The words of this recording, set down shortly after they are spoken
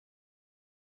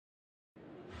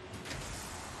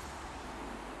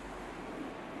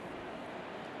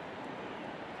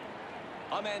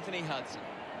I'm Anthony Hudson.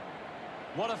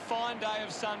 What a fine day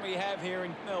of sun we have here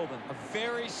in Melbourne. A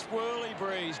very swirly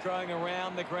breeze growing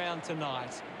around the ground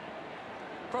tonight.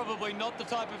 Probably not the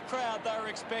type of crowd they were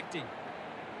expecting.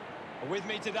 With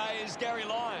me today is Gary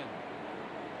Lyon.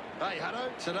 Hey, Hutto.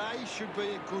 Today should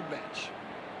be a good match.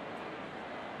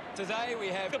 Today we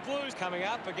have the Blues coming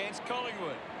up against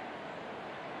Collingwood.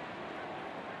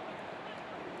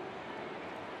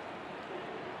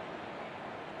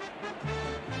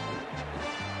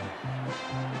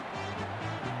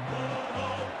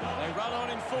 They run on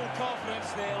in full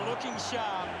confidence, they're looking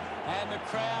sharp, and the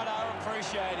crowd are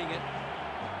appreciating it.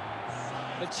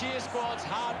 The cheer squad's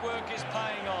hard work is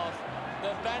paying off.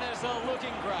 The banners are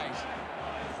looking great.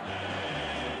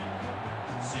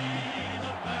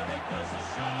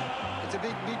 It's a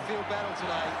big midfield battle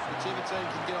today. Whichever team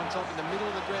can get on top in the middle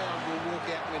of the ground will walk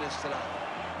out winners today.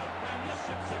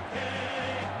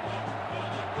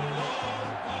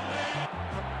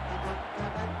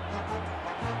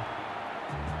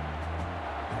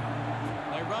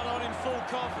 They run on in full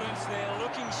confidence, they're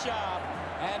looking sharp,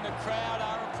 and the crowd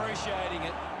are appreciating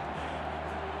it.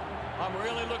 I'm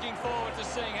really looking forward to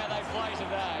seeing how they play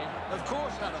today. Of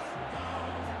course, Hutto.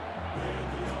 We're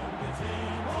the only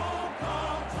team of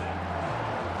Carlton.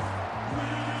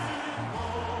 We're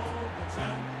all the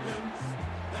champions.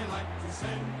 They like to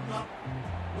sing up.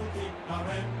 We'll keep our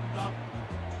end up.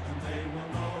 And they will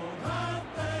know that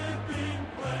they've been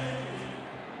playing.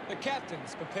 The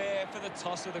captains prepare for the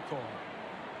toss of the coin.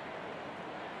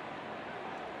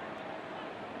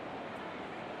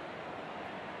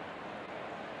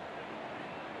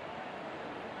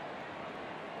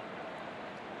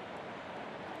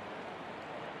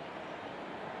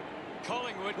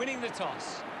 Collingwood winning the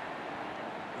toss.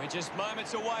 We're just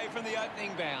moments away from the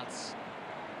opening bounce.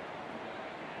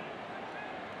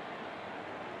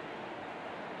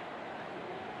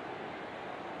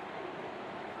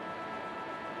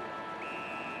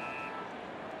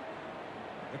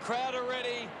 The crowd are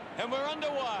ready, and we're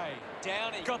underway.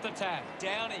 Downey got the tap.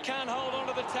 Downey can't hold on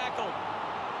to the tackle.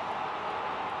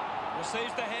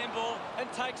 Receives the handball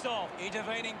and takes off.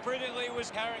 Intervening brilliantly was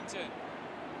Harrington.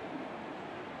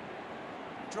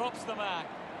 Drops the mark.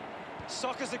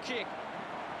 Soccers a kick.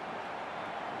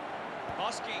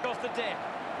 Hosking off the deck.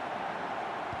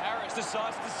 Harris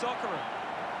decides to soccer it.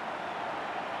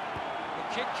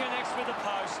 The kick connects with the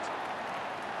post.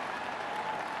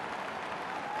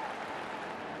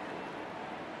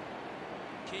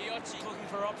 Kiyotchi looking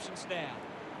for options now.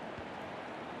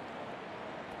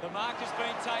 The mark has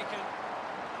been taken.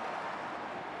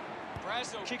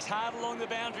 Brazel kicks hard along the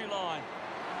boundary line.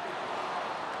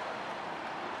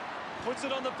 Puts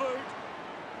it on the boot.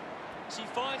 She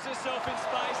finds herself in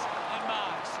space and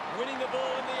marks. Winning the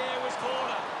ball in the air was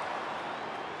corner.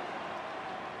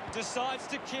 Decides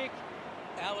to kick.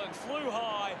 Allen flew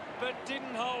high, but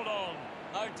didn't hold on.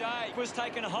 O'Day was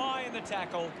taken high in the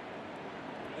tackle.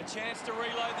 A chance to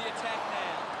reload the attack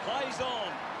now. Plays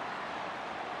on.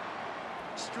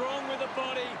 Strong with the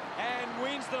body and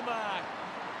wins the mark.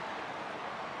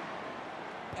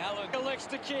 Allen elects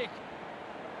to kick.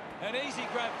 An easy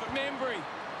grab for Membry.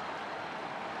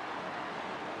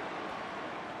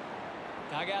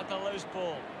 Dug out the loose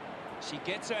ball. She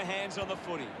gets her hands on the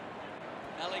footy.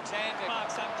 Alexander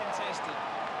marks uncontested.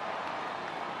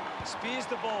 Spears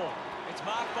the ball. It's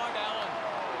marked by Allen.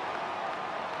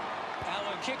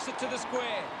 Allen kicks it to the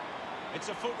square. It's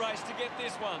a foot race to get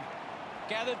this one.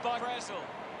 Gathered by Brazel.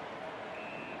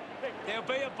 There'll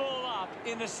be a ball up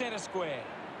in the centre square.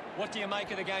 What do you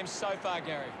make of the game so far,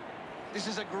 Gary? This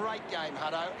is a great game,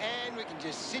 Hutto, and we can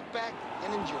just sit back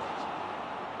and enjoy it.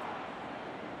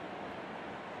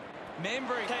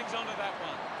 Membry hangs on to that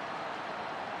one.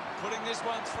 Putting this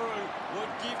one through would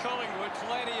give Collingwood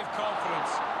plenty of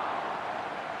confidence.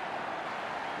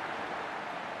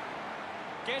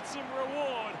 Gets some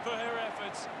reward for her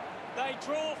efforts. They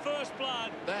draw first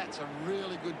blood. That's a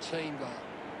really good team goal.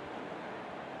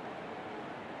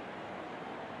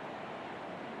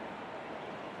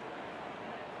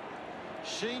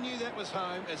 She knew that was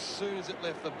home as soon as it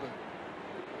left the boot.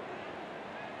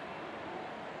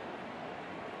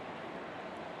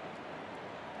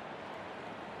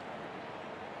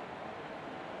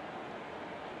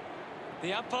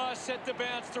 The umpire set the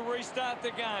bounce to restart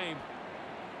the game.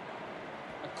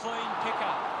 A clean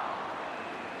pickup.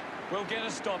 We'll get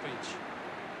a stoppage.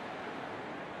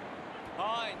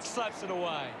 Hines slaps it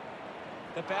away.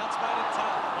 The bounce made it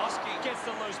tough. Hosking gets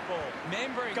the loose ball.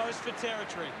 Membry goes for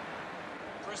territory.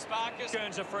 Prisparkas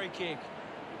earns a free kick.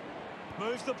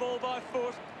 Moves the ball by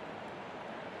foot.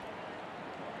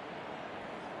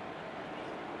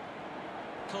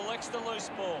 collects the loose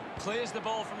ball, clears the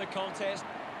ball from the contest.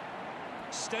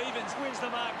 Stevens wins the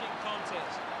marking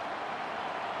contest.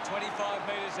 25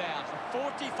 metres out. A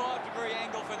 45-degree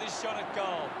angle for this shot at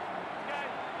goal.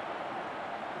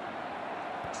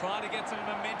 Trying to get some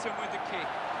momentum with the kick.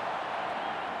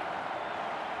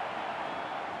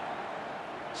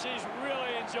 She's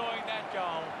really enjoying that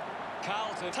goal.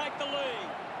 Carlton take the lead.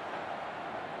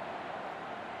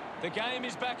 The game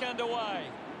is back underway.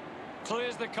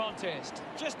 Clears the contest.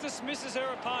 Just dismisses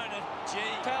her opponent. G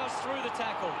powers through the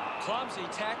tackle. Clumsy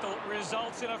tackle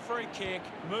results in a free kick.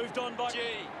 Moved on by G.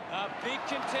 A big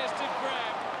contested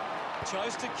grab.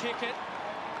 Chose to kick it.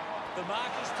 The mark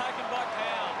is taken by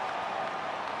Powell.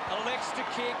 Elects to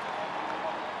kick.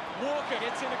 Walker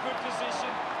gets in a good position.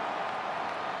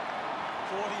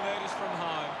 40 metres from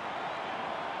home.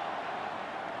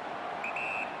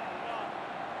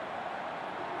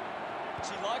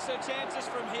 She likes her chances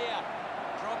from here.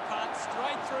 Drop punt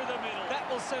straight through the middle. That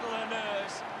will settle her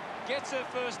nerves. Gets her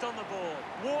first on the board.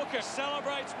 Walker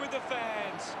celebrates with the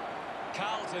fans.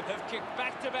 Carlton have kicked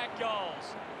back-to-back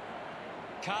goals.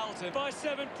 Carlton by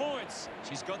 7 points.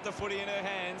 She's got the footy in her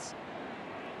hands.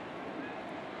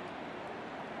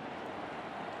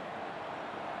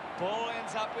 Ball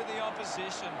ends up with the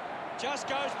opposition. Just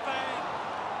goes bang.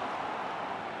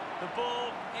 The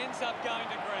ball ends up going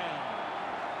to ground.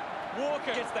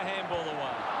 Walker gets the handball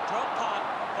away. Drop punt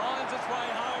finds its way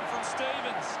home from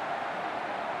Stevens.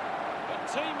 The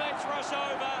teammates rush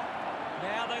over.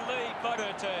 Now they lead by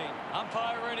 13.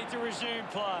 Umpire ready to resume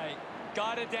play.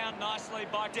 Guided down nicely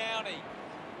by Downey.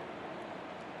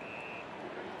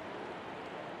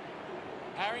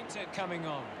 Harrington coming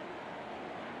on.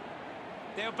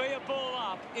 There'll be a ball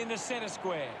up in the centre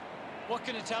square. What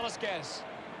can you tell us, Gaz?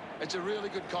 It's a really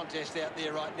good contest out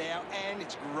there right now, and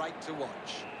it's great to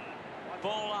watch.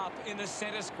 Ball up in the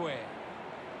centre square.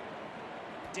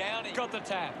 Downey got the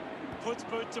tap. Puts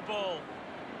boot to ball.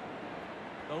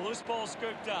 The loose ball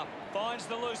scooped up. Finds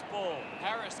the loose ball.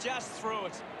 Harris just threw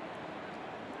it.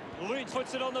 Lynch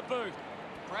puts it on the boot.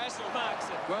 Brassel marks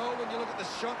it. Well, when you look at the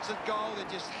shots at goal, there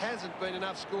just hasn't been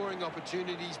enough scoring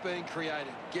opportunities being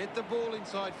created. Get the ball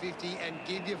inside 50 and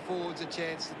give your forwards a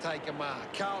chance to take a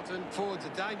mark. Carlton, forwards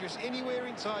are dangerous anywhere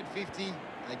inside 50.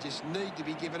 They just need to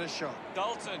be given a shot.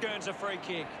 Dalton earns a free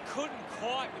kick. Couldn't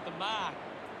quite with the mark.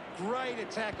 Great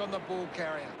attack on the ball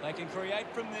carrier. They can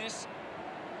create from this.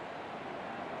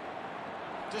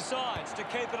 Decides to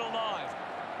keep it alive.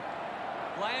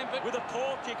 Lambert with a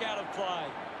poor kick out of play.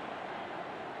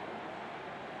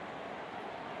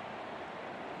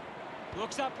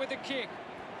 Looks up with a kick.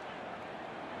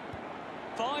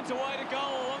 Finds a way to go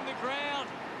along the ground.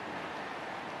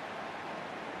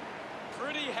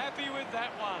 Pretty happy with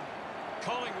that one.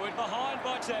 Collingwood behind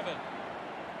by 7.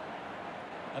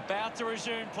 About to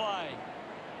resume play.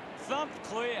 Thumped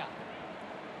clear.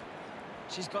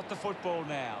 She's got the football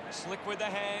now. Slick with the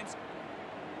hands.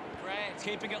 Grant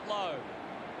keeping it low.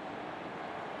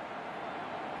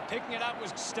 Picking it up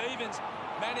was Stevens.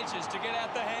 Manages to get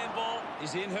out the handball.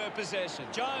 Is in her possession.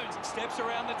 Jones steps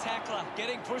around the tackler.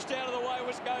 Getting pushed out of the way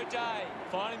was Goday.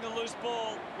 Finding the loose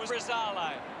ball was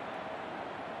Rizale.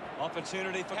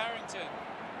 Opportunity for Harrington.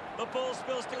 The ball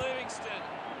spills to Livingston.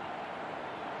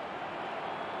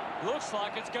 Looks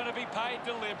like it's going to be paid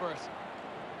deliberate.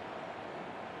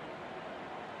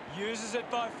 Uses it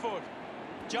by foot.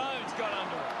 Jones got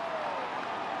under it.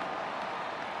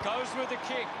 Goes with the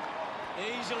kick.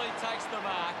 Easily takes the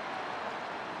mark.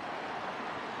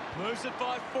 Moves it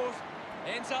by foot.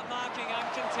 Ends up marking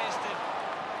uncontested.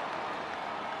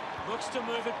 Looks to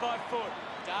move it by foot.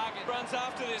 Dargan runs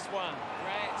after this one.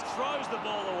 Grant throws the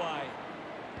ball away.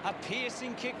 A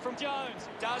piercing kick from Jones.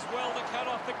 Does well to cut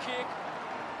off the kick.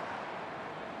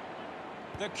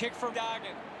 The kick from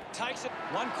Dargan. Takes it.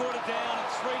 1 quarter down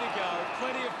and 3 to go.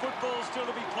 Plenty of football still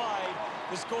to be played.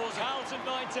 The score's Carlton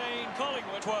 19,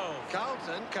 Collingwood 12.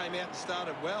 Carlton came out and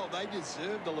started well. They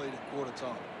deserved the lead at quarter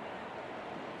time.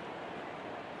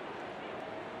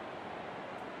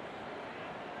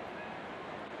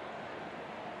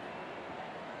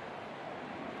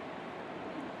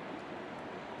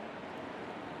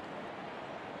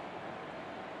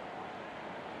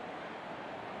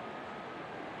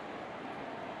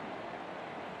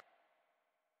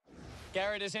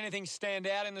 Gary, does anything stand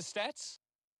out in the stats?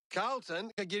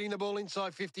 Carlton are getting the ball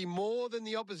inside 50 more than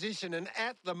the opposition, and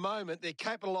at the moment, they're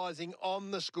capitalising on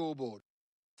the scoreboard.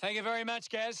 Thank you very much,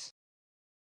 Gaz.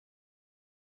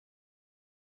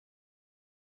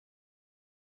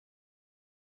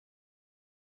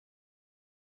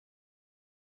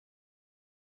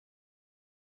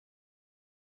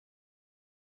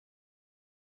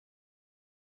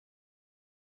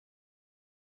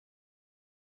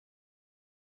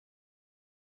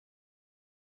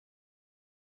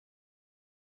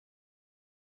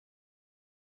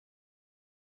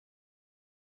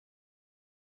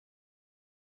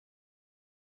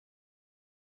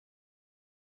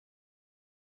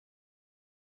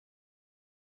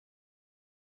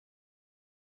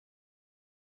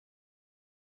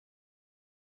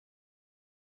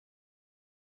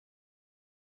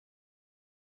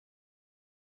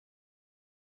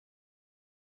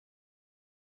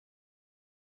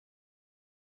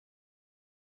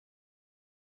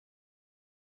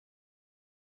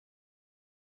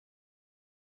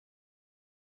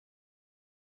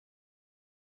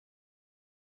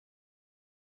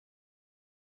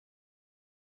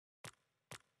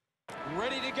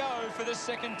 Ready to go for the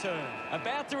second turn.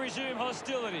 About to resume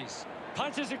hostilities.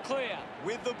 Punches it clear.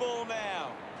 With the ball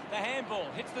now. The handball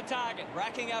hits the target.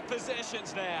 Racking up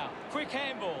possessions now. Quick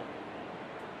handball.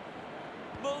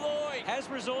 Malloy has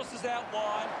resources out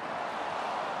wide.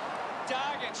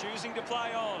 Target choosing to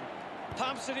play on.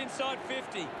 Pumps it inside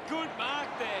 50. Good mark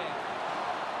there.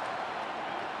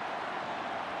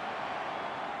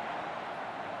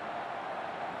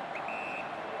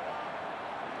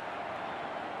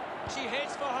 She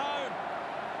heads for home.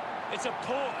 It's a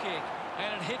poor kick,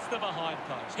 and it hits the behind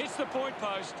post. Hits the point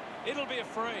post. It'll be a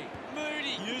free.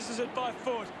 Moody uses it by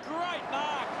foot. Great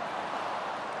mark.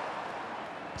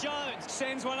 Jones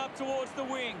sends one up towards the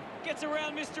wing. Gets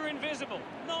around Mr. Invisible.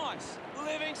 Nice.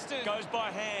 Livingston goes by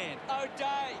hand.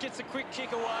 O'Day gets a quick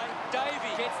kick away.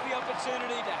 Davey gets the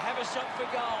opportunity to have a shot for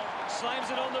goal. Slams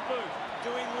it on the boot.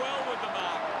 Doing well with the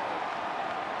mark.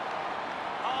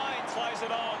 Hines plays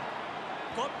it on.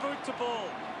 Got boot to ball.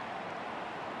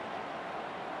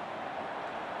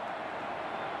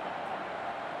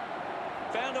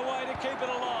 Found a way to keep it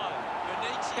alive.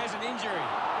 Benici has an injury.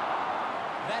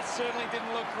 That certainly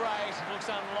didn't look great. It looks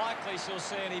unlikely she'll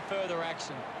see any further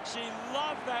action. She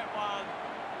loved that one.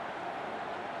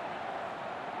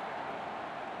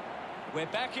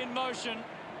 We're back in motion.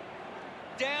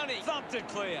 Downey thumped it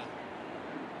clear.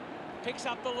 Picks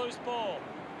up the loose ball.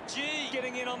 G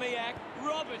getting in on the act.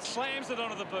 Roberts slams it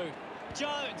onto the boot.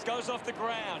 Jones goes off the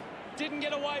ground. Didn't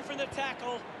get away from the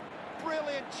tackle.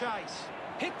 Brilliant chase.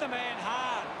 Hit the man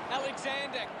hard.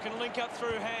 Alexander can link up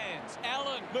through hands.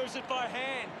 Allen moves it by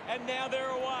hand, and now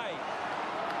they're away.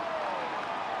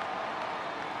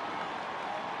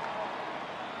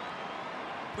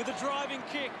 With a driving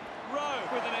kick, Rowe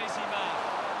with an easy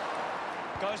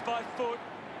mark. Goes by foot.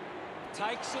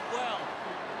 Takes it well.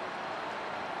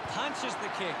 Punches the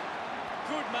kick.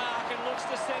 Good mark and looks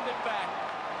to send it back.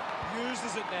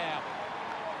 Uses it now.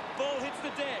 Ball hits the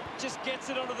deck. Just gets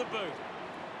it onto the boot.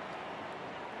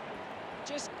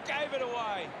 Just gave it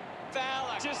away.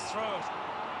 Fowler just threw it.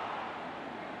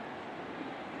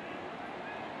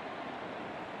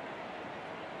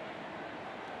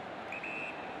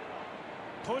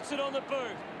 Puts it on the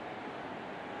boot.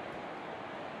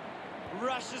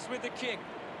 Rushes with the kick.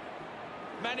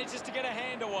 Manages to get a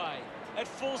hand away. At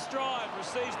full stride,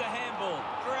 receives the handball.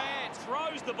 Grant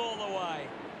throws the ball away.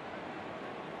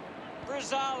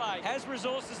 Brazale has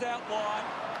resources out wide.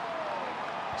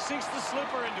 Sinks the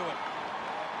slipper into it.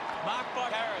 Marked by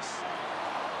Harris.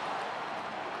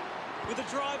 With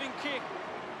a driving kick.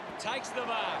 Takes the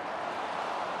mark.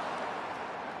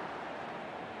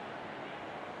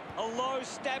 A low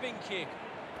stabbing kick.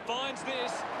 Finds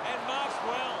this and marks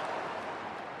well.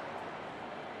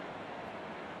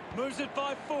 Moves it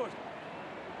by foot.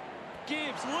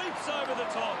 Gibbs leaps over the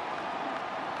top.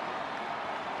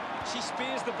 She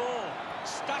spears the ball.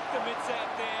 Stuck the mitts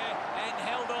out there and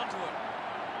held on to it.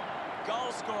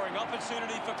 Goal scoring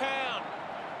opportunity for Pound.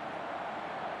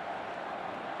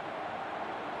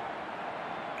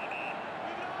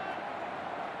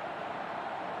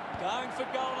 Going for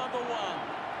goal number one.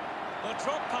 The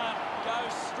drop punt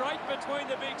goes straight between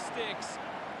the big sticks.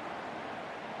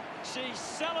 She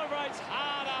celebrates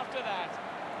hard after that.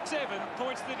 7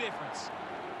 points the difference.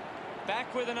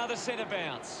 Back with another centre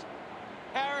bounce.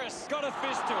 Harris got a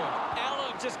fist to it.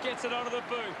 Allen just gets it onto the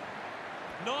boot.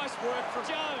 Nice work from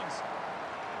Jones.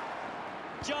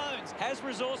 Jones has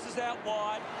resources out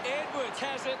wide. Edwards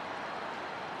has it.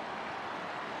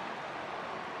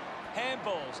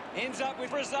 Handballs. Ends up with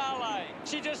Brazale.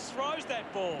 She just throws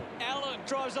that ball. Allen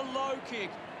drives a low kick.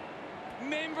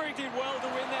 Membry did well to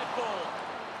win that ball.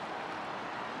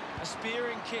 A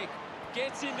spearing kick.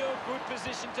 Gets into a good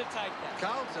position to take that.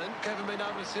 Carlton haven't been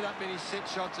able to set up many set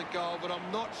shots at goal, but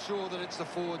I'm not sure that it's the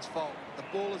forward's fault. The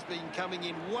ball has been coming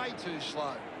in way too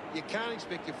slow. You can't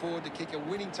expect your forward to kick a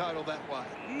winning total that way.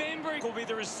 Membry will be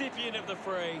the recipient of the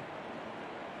free.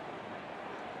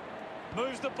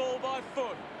 Moves the ball by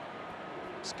foot.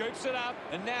 Scoops it up,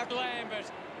 and now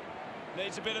Lambert.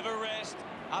 Needs a bit of a rest.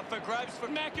 Up for grabs for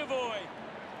McAvoy.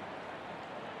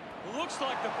 Looks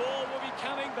like the ball will be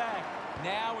coming back.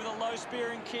 Now with a low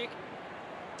spearing kick.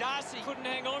 Darcy couldn't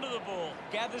hang on to the ball.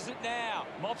 Gathers it now.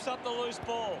 Mops up the loose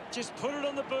ball. Just put it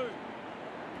on the boot.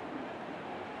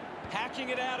 Hacking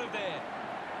it out of there.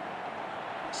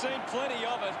 Seen plenty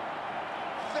of it.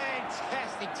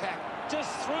 Fantastic tackle. Just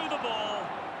threw the ball.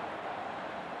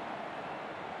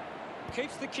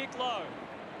 Keeps the kick low.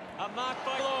 A mark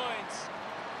by Lloyds.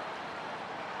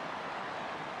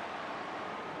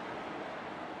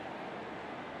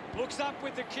 Looks up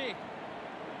with the kick.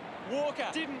 Walker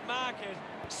didn't mark it.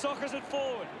 Soccers it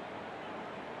forward.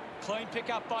 Clean pick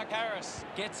up by Harris.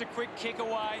 Gets a quick kick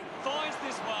away. Finds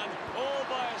this one all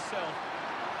by herself.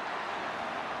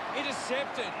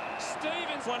 Intercepted.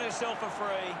 Stevens won herself a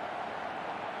free.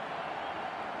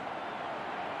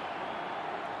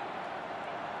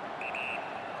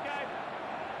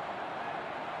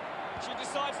 She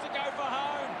decides to go for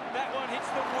home. That one hits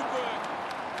the woodwork.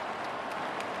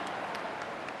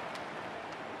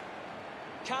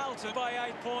 Carlton by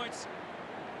 8 points.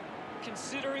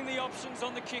 Considering the options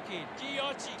on the kick-in.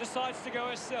 Giocci decides to go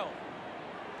herself.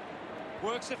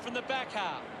 Works it from the back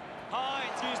half.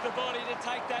 Hines used the body to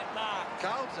take that mark.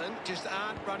 Carlton just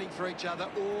aren't running for each other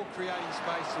or creating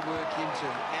space to work into.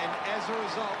 And as a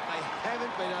result, they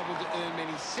haven't been able to earn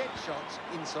many set shots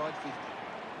inside 50.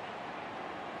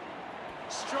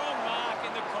 Strong mark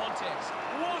in the context.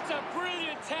 What a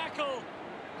brilliant tackle.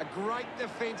 A great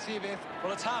defensive effort.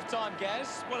 Well, it's half-time,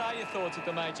 Gaz. What are your thoughts at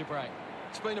the major break?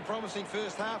 It's been a promising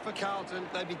first half for Carlton.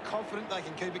 They'd be confident they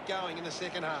can keep it going in the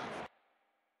second half.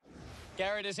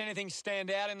 Gary, does anything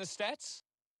stand out in the stats?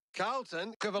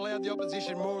 Carlton have allowed the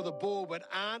opposition more of the ball, but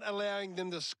aren't allowing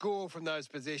them to score from those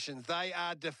possessions. They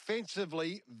are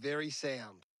defensively very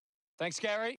sound. Thanks,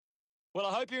 Gary. Well,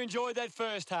 I hope you enjoyed that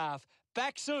first half.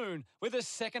 Back soon with the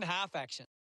second half action.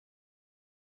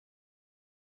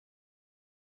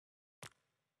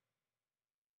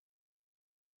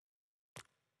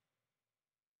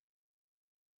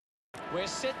 We're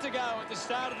set to go at the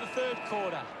start of the third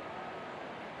quarter.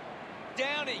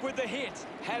 Downey with the hit.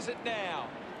 Has it now.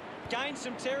 Gains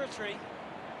some territory.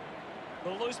 The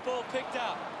loose ball picked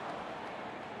up.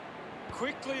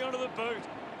 Quickly onto the boot.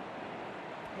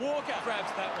 Walker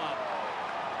grabs that one.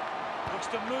 Looks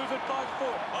to move it by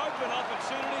foot. Open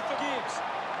opportunity for Gibbs.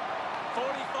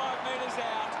 45 metres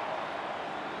out.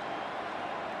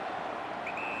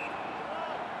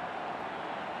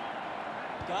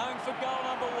 Going for goal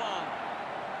number one.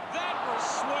 That was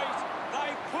sweet. They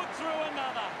put through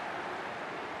another.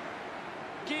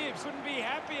 Gibbs couldn't be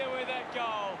happier with that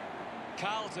goal.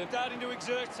 Carlton starting to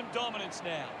exert some dominance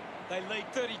now. They lead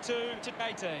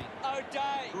 32-18.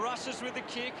 O'Day rushes with the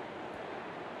kick.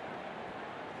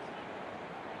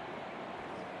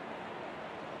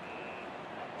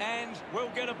 And we'll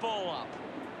get a ball up.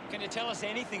 Can you tell us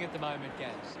anything at the moment, Gaz?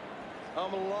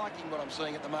 I'm liking what I'm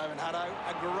seeing at the moment, Hutto.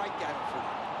 A great game of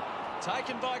footy.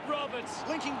 Taken by Roberts,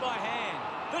 linking by hand.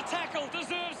 The tackle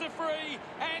deserves a free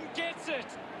and gets it.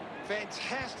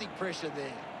 Fantastic pressure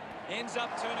there. Ends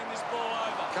up turning this ball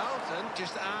over. Carlton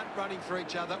just aren't running for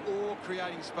each other or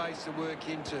creating space to work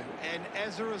into. And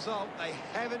as a result, they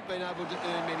haven't been able to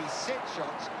earn many set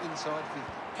shots inside 50.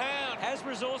 Pound has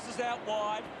resources out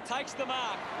wide, takes the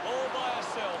mark all by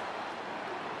herself.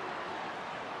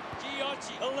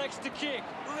 Giocci elects to kick.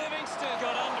 Livingston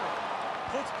got under it.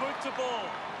 Puts boot to ball.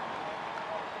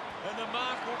 And the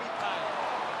mark will be paid.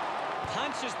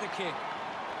 Punches the kick.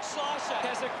 Sasha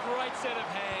has a great set of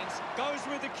hands. Goes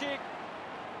with the kick.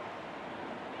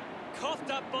 Coughed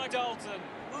up by Dalton.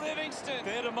 Livingston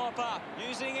there to mop up.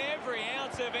 Using every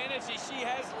ounce of energy she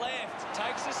has left.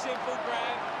 Takes a simple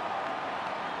grab.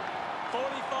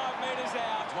 45 metres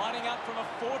out. Lining up from a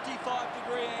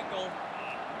 45-degree angle.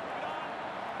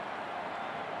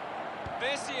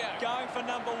 Vesio going for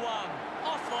number one.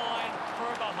 Offline for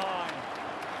a behind.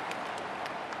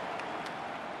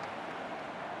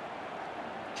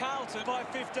 Carlton by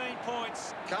 15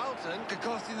 points. Carlton are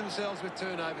costing themselves with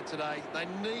turnover today. They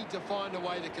need to find a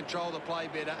way to control the play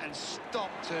better and stop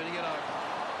turning it over.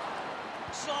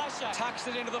 Sasha tucks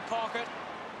it into the pocket.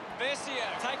 Vesio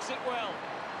takes it well.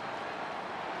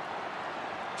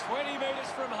 20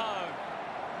 metres from home.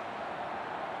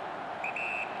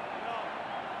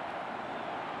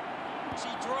 She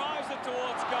drives it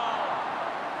towards goal.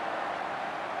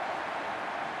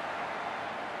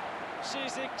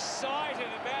 She's excited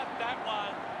about that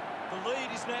one. The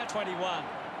lead is now 21.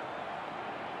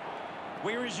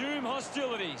 We resume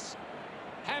hostilities.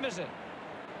 Hammers it.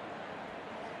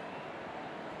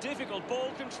 Difficult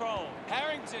ball control.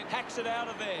 Harrington hacks it out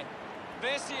of there.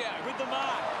 Vesio with the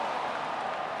mark.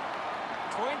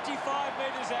 25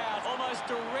 metres out, almost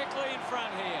directly in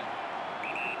front here.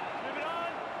 Move it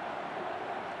on.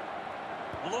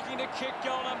 Looking to kick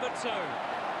goal number two.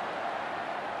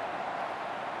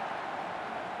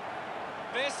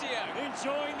 Vesio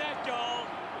enjoying that goal.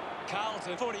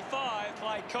 Carlton 45,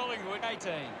 play Collingwood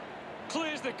 18.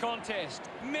 Clears the contest.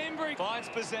 Membry finds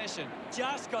possession.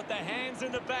 Just got the hands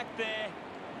in the back there.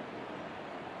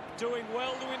 Doing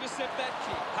well to intercept that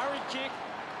kick. Hurried kick.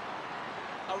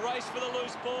 A race for the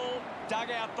loose ball.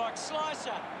 Dug out by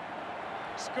Slicer.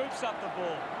 Scoops up the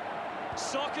ball.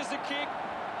 Sockers the kick.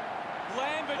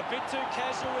 Lambert a bit too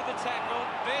casual with the tackle.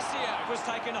 Vesio was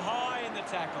taken high in the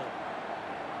tackle.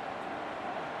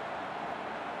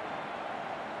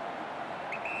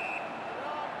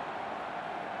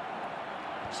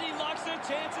 She likes her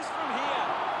chances from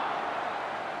here.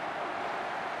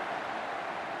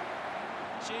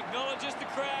 She acknowledges the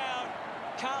crowd.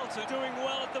 Carlton doing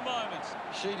well at the moment.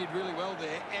 She did really well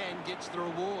there and gets the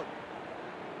reward.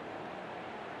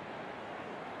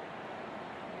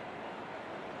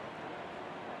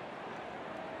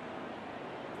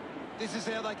 This is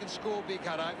how they can score big,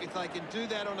 Hutto. If they can do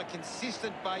that on a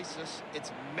consistent basis,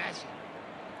 it's massive.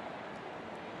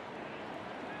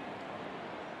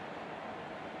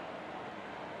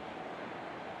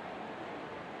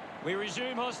 We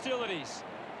resume hostilities.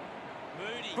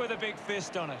 Moody with a big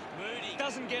fist on it. Moody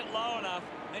doesn't get low enough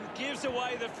and gives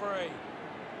away the free.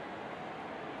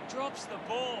 Drops the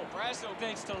ball. Brazel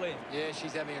needs to lift. Yeah,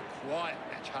 she's having a quiet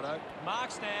match, Hutto.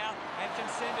 Marks now and can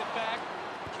send it back.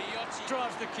 Kiyotchi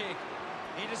drives the kick.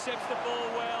 Intercepts the ball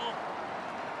well.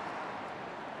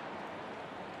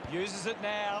 Uses it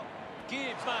now.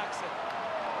 Gibbs marks it.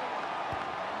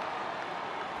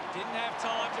 Didn't have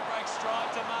time to break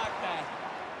stride to mark that.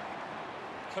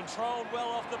 Controlled well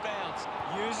off the bounce.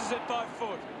 Uses it by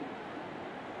foot.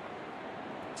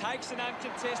 Takes an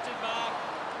uncontested mark.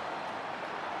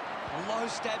 A low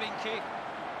stabbing kick.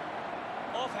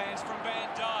 Offhands from Van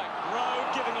Dijk.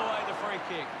 Rowe giving away the free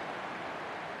kick.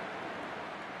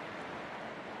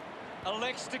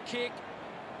 Elects to kick.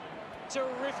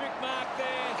 Terrific mark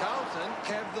there. Carlton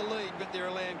have the lead, but they're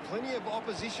allowing plenty of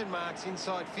opposition marks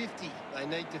inside 50. They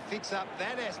need to fix up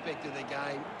that aspect of the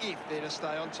game if they're to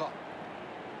stay on top.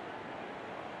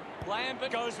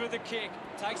 Lambert goes with the kick.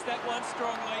 Takes that one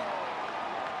strongly.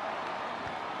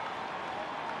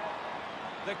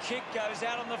 The kick goes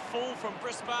out on the full from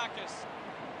Brisparkas.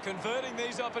 Converting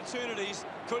these opportunities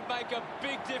could make a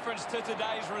big difference to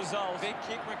today's result. Big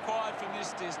kick required from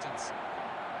this distance.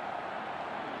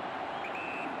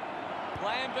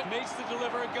 Lambert needs to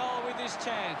deliver a goal with this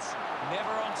chance. Never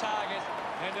on target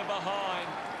and a behind.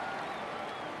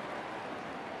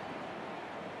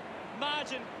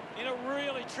 Margin in a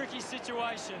really tricky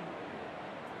situation.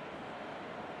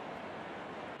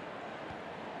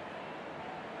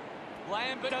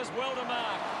 Lambert does well to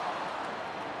mark.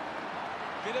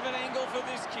 Bit of an angle for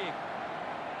this kick.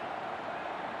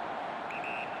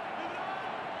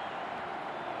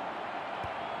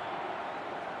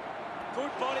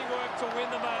 Good body work to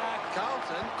win the mark.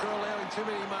 Carlton are allowing too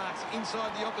many marks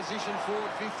inside the opposition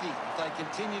forward 50. If they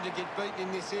continue to get beaten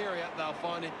in this area, they'll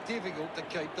find it difficult to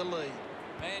keep the lead.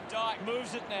 Van Dijk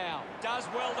moves it now. Does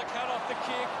well to cut off the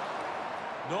kick.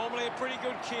 Normally a pretty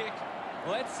good kick.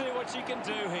 Let's see what she can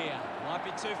do here. Might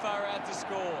be too far out to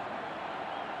score.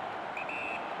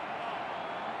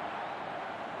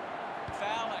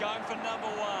 Fowler going for number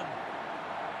one.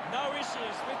 No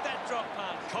issues with that drop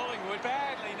punt. Collingwood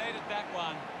badly needed that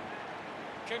one.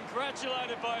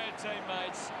 Congratulated by her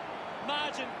teammates.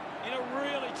 Margin in a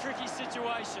really tricky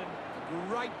situation. A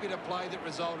great bit of play that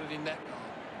resulted in that goal.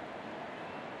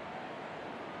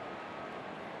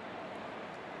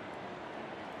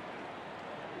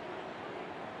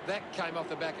 That came off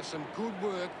the back of some good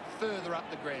work further up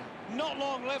the ground. Not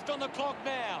long left on the clock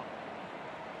now.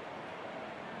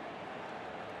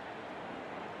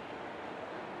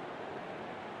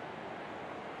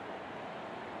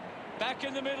 Back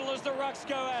in the middle as the Rucks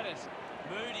go at it.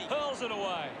 Moody hurls it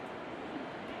away.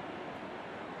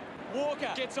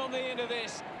 Walker gets on the end of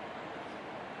this.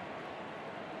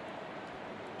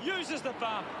 Uses the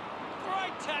bump.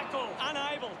 Great tackle.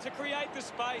 Unable to create the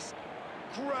space.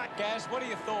 Great. Gaz, what are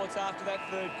your thoughts after that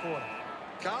third quarter?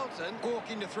 Carlton walk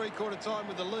into three-quarter time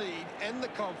with the lead and the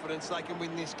confidence they can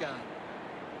win this game.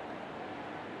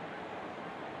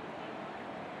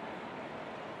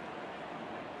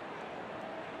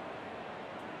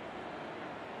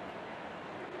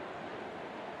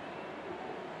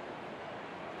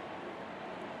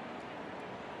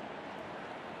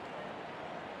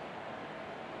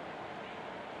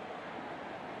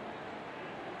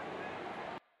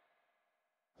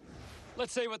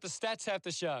 Let's see what the stats have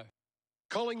to show.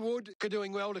 Collingwood are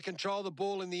doing well to control the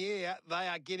ball in the air. They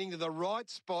are getting to the right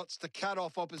spots to cut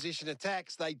off opposition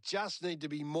attacks. They just need to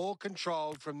be more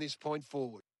controlled from this point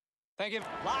forward. Thank you.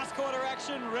 Last quarter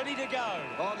action ready to go.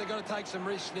 Oh, they've got to take some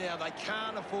risks now. They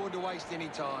can't afford to waste any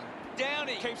time.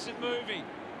 Downey keeps it moving.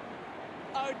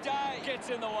 O'Day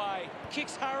gets in the way.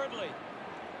 Kicks hurriedly.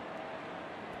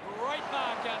 Great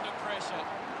mark under pressure.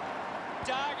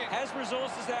 Dargan has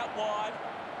resources out wide.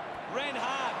 Ran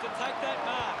hard to take that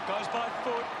mark. Goes by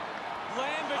foot.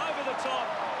 Lambert over the top.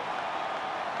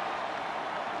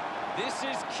 This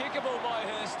is kickable by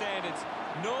her standards.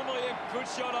 Normally a good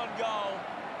shot on goal.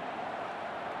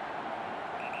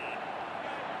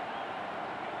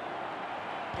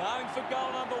 Going for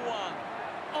goal number one.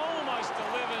 Almost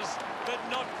delivers, but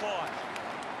not quite.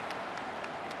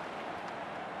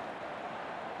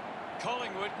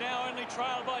 Collingwood now only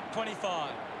trailed by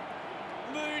 25.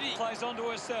 Moody plays onto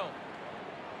herself.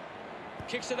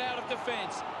 Kicks it out of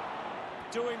defence.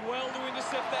 Doing well to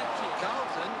intercept that kick.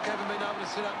 Carlton haven't been able to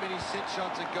set up many set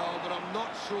shots at goal, but I'm not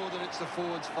sure that it's the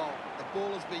forward's fault. The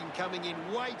ball has been coming in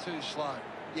way too slow.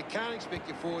 You can't expect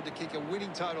your forward to kick a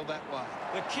winning total that way.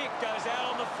 The kick goes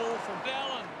out on the full from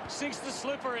Allen. Sinks the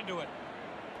slipper into it.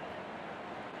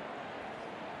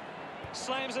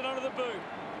 Slams it onto the boot.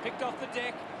 Picked off the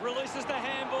deck. Releases the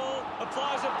handball.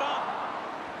 Applies a bump.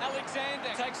 Alexander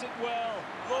takes it well.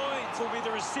 Loynes will be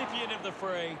the recipient of the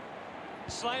free.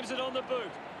 Slams it on the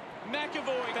boot.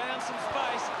 McAvoy found some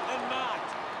space and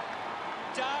marked.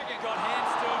 Dargan got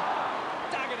hands to him.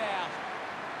 Dug it out.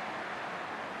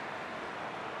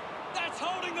 That's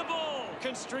holding the ball.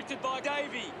 Constricted by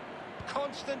Davey.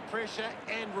 Constant pressure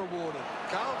and rewarded.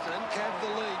 Carlton have the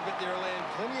lead, but they're allowing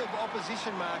plenty of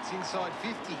opposition marks inside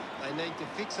 50. They need to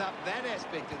fix up that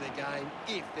aspect of their game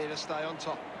if they're to stay on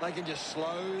top. They can just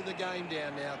slow the game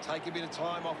down now, take a bit of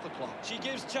time off the clock. She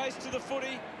gives chase to the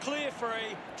footy, clear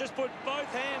free, just put both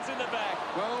hands in the back.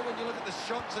 Well, when you look at the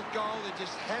shots at goal, there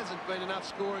just hasn't been enough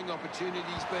scoring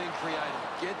opportunities being created.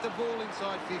 Get the ball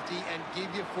inside 50 and give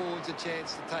your forwards a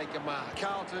chance to take a mark.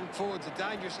 Carlton, forwards are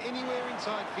dangerous anywhere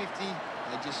inside 50.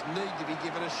 They just need to be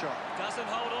given a shot. Doesn't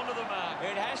hold on to the mark.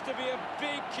 It has to be a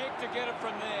big kick to get it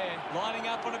from there. Lining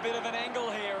up on a bit of an angle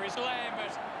here is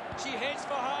Lambert. She heads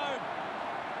for home.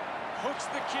 Hooks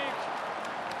the kick.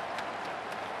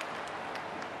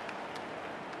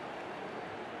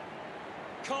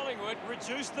 Collingwood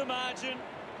reduced the margin.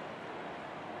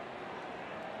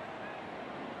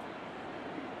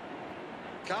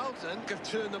 Carlton have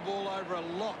turned the ball over a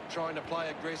lot trying to play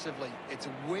aggressively. It's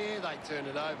where they turn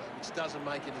it over which doesn't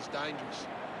make it as dangerous.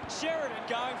 Sheridan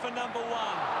going for number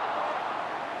one.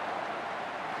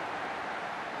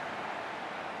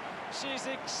 She's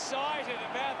excited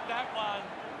about that one.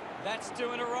 That's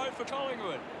two in a row for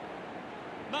Collingwood.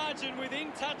 Margin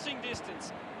within touching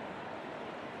distance.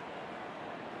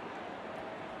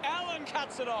 Allen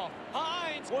cuts it off.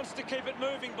 Hines wants to keep it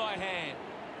moving by hand.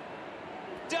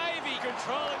 Davey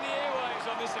controlling the airwaves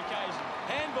on this occasion.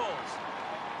 Handballs.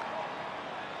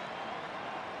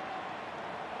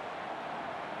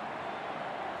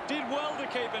 Did well to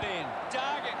keep it in.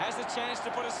 Dargan has a chance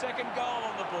to put a second goal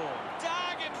on the board.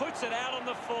 Dargan puts it out on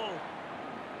the full.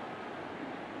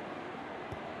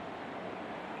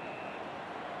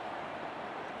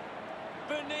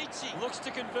 Benici looks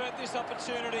to convert this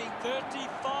opportunity.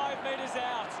 35 metres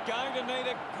out. Going to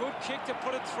need a good kick to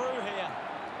put it through here.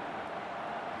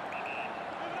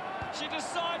 She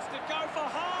decides to go for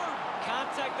home.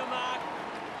 Can't take the mark.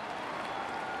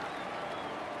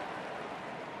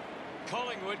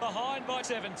 Collingwood behind by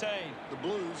 17. The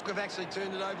Blues have actually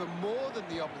turned it over more than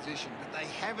the opposition, but they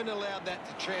haven't allowed that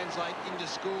to translate into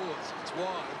scores. It's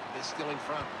why they're still in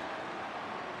front.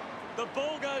 The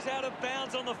ball goes out of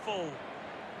bounds on the full.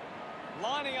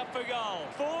 Lining up for goal.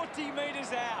 40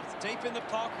 metres out. Deep in the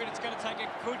pocket. It's going to take a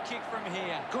good kick from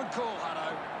here. Good call,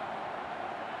 Hutto.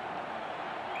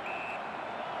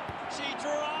 She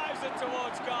drives it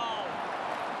towards goal.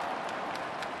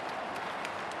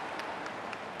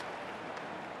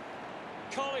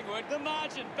 Collingwood, the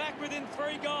margin, back within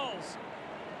 3 goals.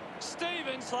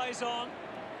 Stevens plays on.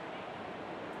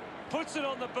 Puts it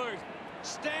on the boot.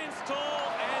 Stands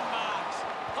tall and marks.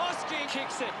 Hosking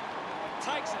kicks it.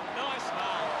 Takes it. Nice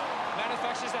mark.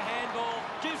 Manufactures a handball.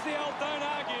 Gives the old don't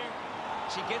argue.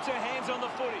 She gets her hands on the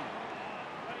footy.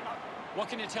 What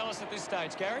can you tell us at this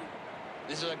stage, Gary?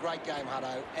 This is a great game,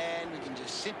 Hutto, and we can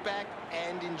just sit back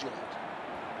and enjoy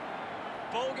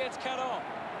it. Ball gets cut off.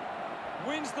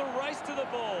 Wins the race to the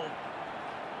ball.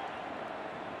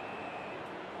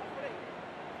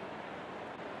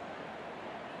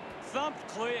 Thumped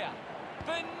clear.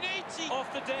 Benici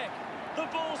off the deck. The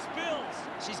ball spills.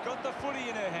 She's got the footy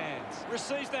in her hands.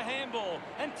 Receives the handball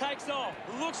and takes off.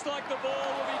 Looks like the ball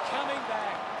will be coming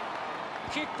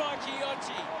back. Kick by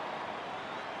Chiocci.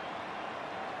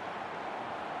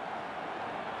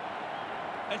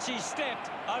 And she stepped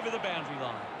over the boundary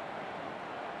line.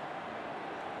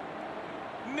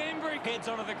 Membry heads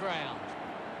onto the ground.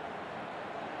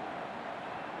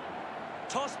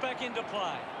 Toss back into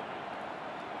play.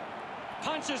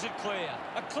 Punches it clear.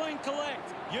 A clean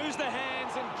collect. Use the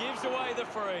hands and gives away the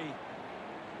free.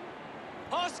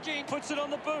 Hosking puts it on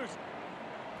the boot.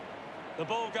 The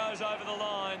ball goes over the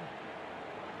line.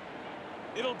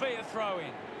 It'll be a throw-in.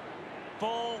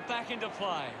 Ball back into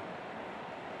play.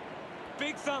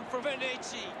 Big thump from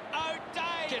Benici.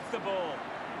 O'Day gets the ball.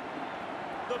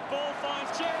 The ball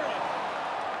finds Gerrard.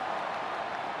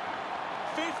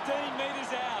 15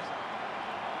 metres out.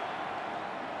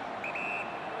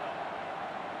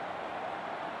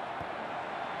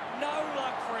 No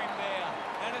luck for him there.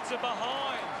 And it's a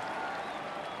behind.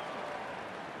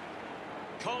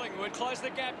 Collingwood close the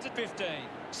gap to 15.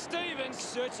 Stevens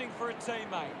searching for a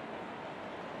teammate.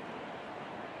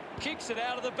 Kicks it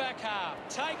out of the back half.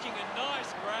 Taking a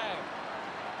nice grab.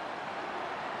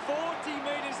 40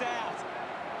 metres out.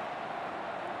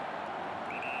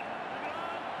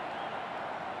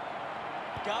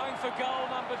 Going for goal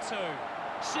number 2.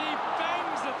 She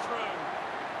bangs it through.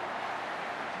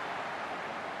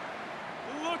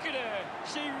 Look at her.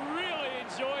 She really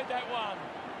enjoyed that one.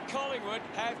 Collingwood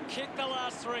have kicked the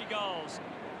last 3 goals.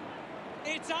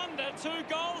 It's under 2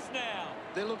 goals now.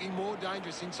 They're looking more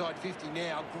dangerous inside 50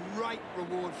 now. Great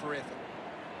reward for effort.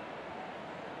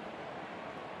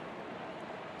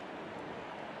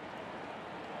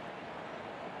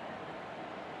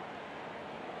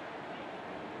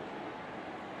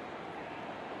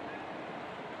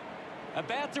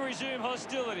 About to resume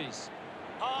hostilities.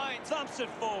 Hines thumps it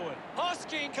forward.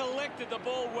 Hosking collected the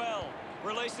ball well.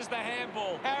 Releases the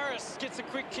handball. Harris gets a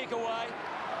quick kick away.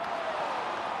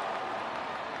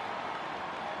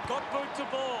 Got boot to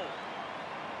ball.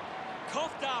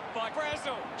 Coughed up by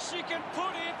Brazel. She can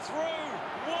put it through.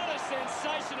 What a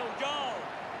sensational goal.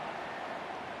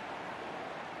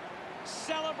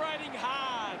 Celebrating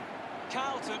hard.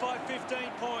 Carlton by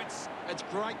 15 points. It's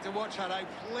great to watch, Hutto.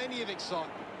 Plenty of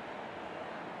excitement.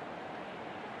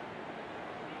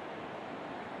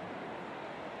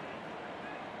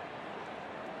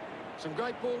 Some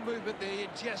great ball movement there. You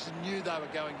just knew they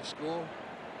were going to score.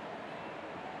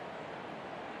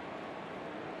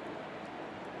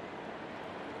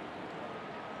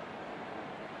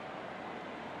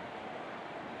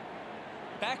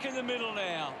 Back in the middle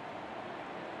now.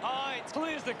 Hines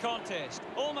clears the contest.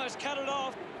 Almost cut it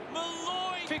off.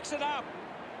 Malloy picks it up.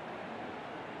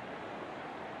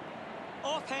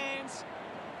 Off hands.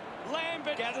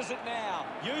 Lambert gathers it now.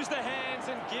 Use the hands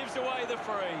and gives away the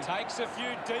free. Takes a few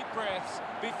deep breaths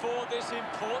before this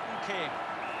important kick.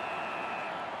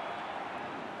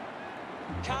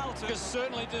 Carlton is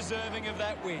certainly deserving of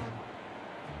that win.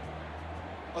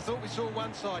 I thought we saw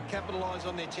one side capitalise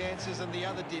on their chances and the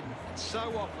other didn't. And so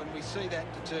often we see that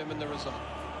determine the result.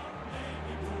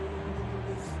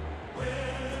 We're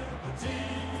the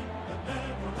team that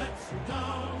never lets you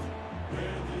down. We're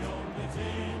the only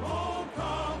team old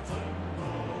Carlton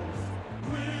knows.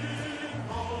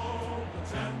 With all the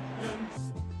champions,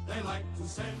 they like to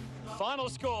send. Final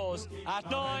scores are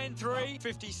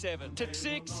 9-3-57 to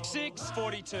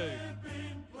 6-6-42.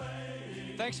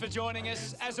 Thanks for joining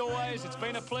us. As always, it's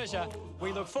been a pleasure.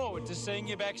 We look forward to seeing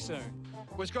you back soon.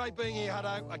 It was great being here,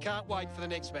 Hutto. I can't wait for the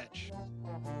next match.